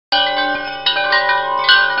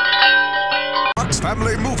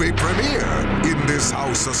this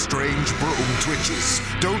house a strange broom twitches.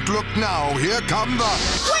 Don't look now, here come the...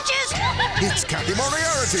 Witches! It's Kathy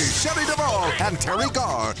Moriarty, Shelley Duvall, and Terry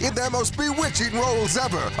Garr in their most bewitching roles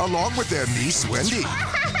ever, along with their niece, Wendy.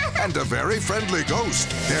 And a very friendly ghost.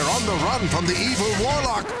 They're on the run from the evil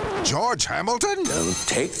warlock, George Hamilton. Don't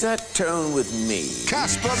take that tone with me.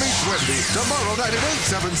 Casper meets Wendy, tomorrow night at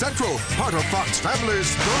 8, 7 Central. Part of Fox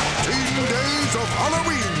Family's 13 Days of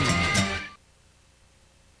Halloween.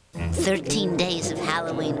 13 days of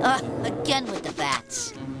Halloween. Again with the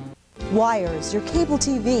bats. Wires, your cable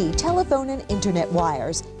TV, telephone, and internet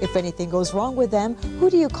wires. If anything goes wrong with them, who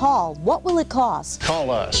do you call? What will it cost? Call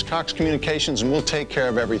us, Cox Communications, and we'll take care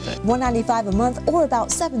of everything. $1.95 a month or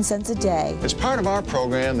about 7 cents a day. It's part of our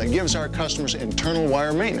program that gives our customers internal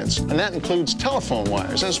wire maintenance, and that includes telephone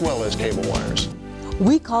wires as well as cable wires.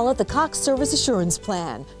 We call it the Cox Service Assurance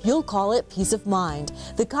Plan. You'll call it peace of mind.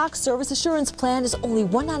 The Cox Service Assurance Plan is only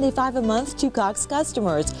 $1.95 a month to Cox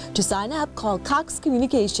customers. To sign up, call Cox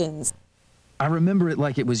Communications. I remember it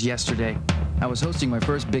like it was yesterday. I was hosting my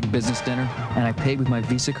first big business dinner, and I paid with my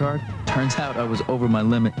Visa card. Turns out I was over my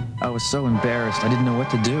limit. I was so embarrassed, I didn't know what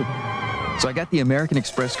to do. So I got the American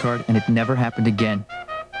Express card, and it never happened again.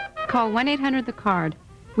 Call 1-800-THE-CARD.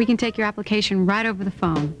 We can take your application right over the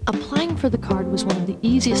phone. Applying for the card was one of the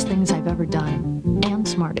easiest things I've ever done, and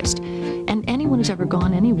smartest. And anyone who's ever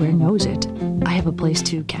gone anywhere knows it. I have a place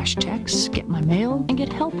to cash checks, get my mail, and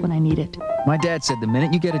get help when I need it. My dad said the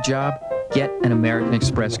minute you get a job, get an American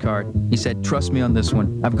Express card. He said, trust me on this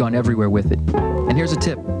one. I've gone everywhere with it. And here's a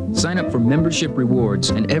tip. Sign up for membership rewards,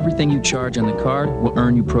 and everything you charge on the card will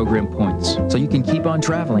earn you program points, so you can keep on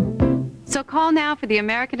traveling. So call now for the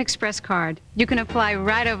American Express card. You can apply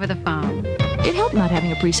right over the phone. It helped not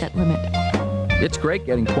having a preset limit. It's great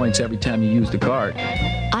getting points every time you use the card.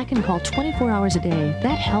 I can call 24 hours a day.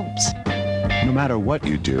 That helps. No matter what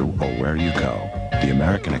you do or where you go, the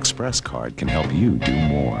American Express card can help you do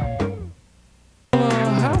more.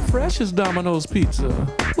 How fresh is Domino's Pizza?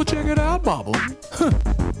 Well, check it out, Bobble.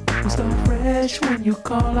 It's so fresh when you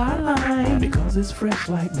call our line, because it's fresh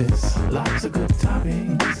like this. Lots of good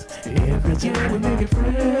toppings. Every time we make it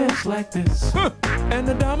fresh like this. And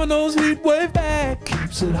the Domino's heat wave back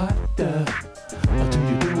keeps it hot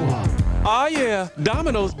until you do what? Oh yeah,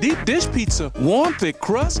 Domino's deep dish pizza. Warm, thick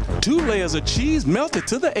crust, 2 layers of cheese melted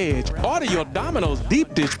to the edge. Order your Domino's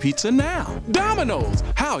deep dish pizza now. Domino's,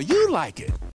 how you like it.